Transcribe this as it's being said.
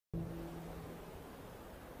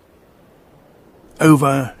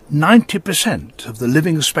Over 90% of the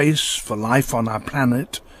living space for life on our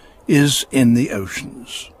planet is in the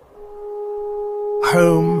oceans.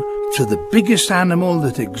 Home to the biggest animal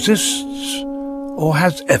that exists or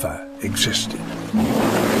has ever existed.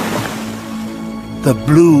 The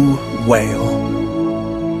blue whale.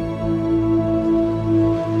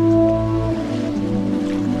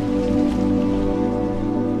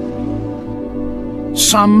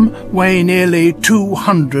 Some weigh nearly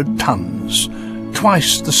 200 tons,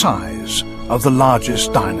 twice the size of the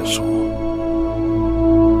largest dinosaur.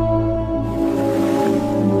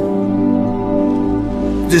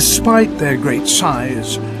 Despite their great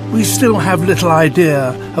size, we still have little idea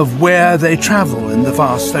of where they travel in the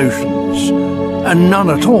vast oceans, and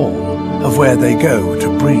none at all of where they go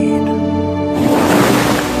to breed.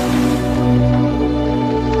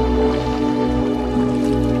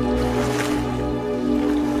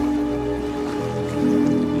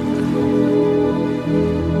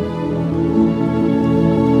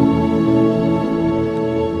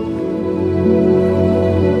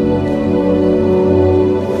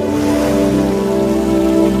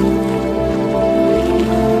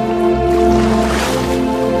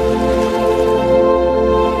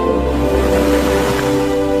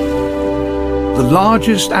 The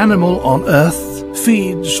largest animal on Earth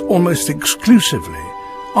feeds almost exclusively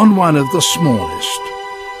on one of the smallest,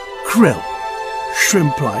 krill,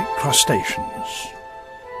 shrimp-like crustaceans.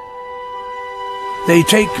 They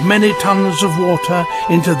take many tons of water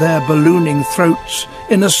into their ballooning throats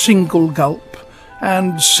in a single gulp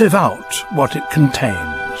and sieve out what it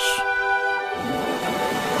contains.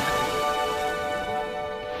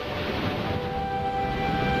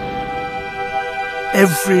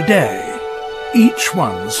 Every day, each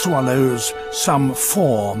one swallows some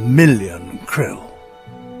 4 million krill.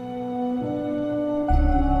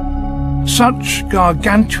 Such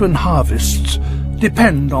gargantuan harvests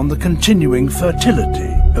depend on the continuing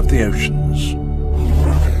fertility of the oceans.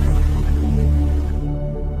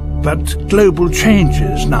 But global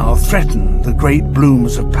changes now threaten the great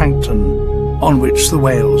blooms of plankton on which the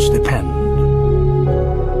whales depend.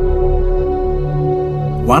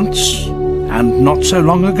 Once, and not so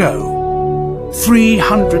long ago,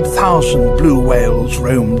 300,000 blue whales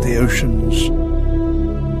roamed the oceans.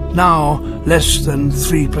 Now, less than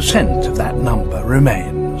 3% of that number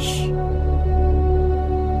remains.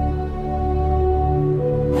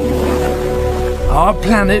 Our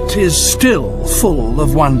planet is still full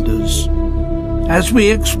of wonders. As we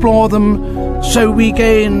explore them, so we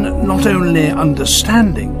gain not only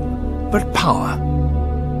understanding, but power.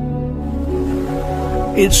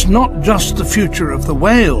 It's not just the future of the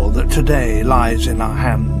whale that today lies in our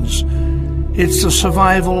hands. It's the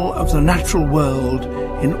survival of the natural world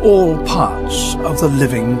in all parts of the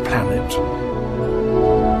living planet.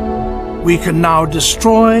 We can now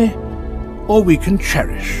destroy, or we can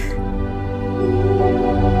cherish.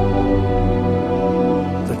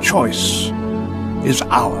 The choice is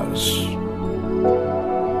ours.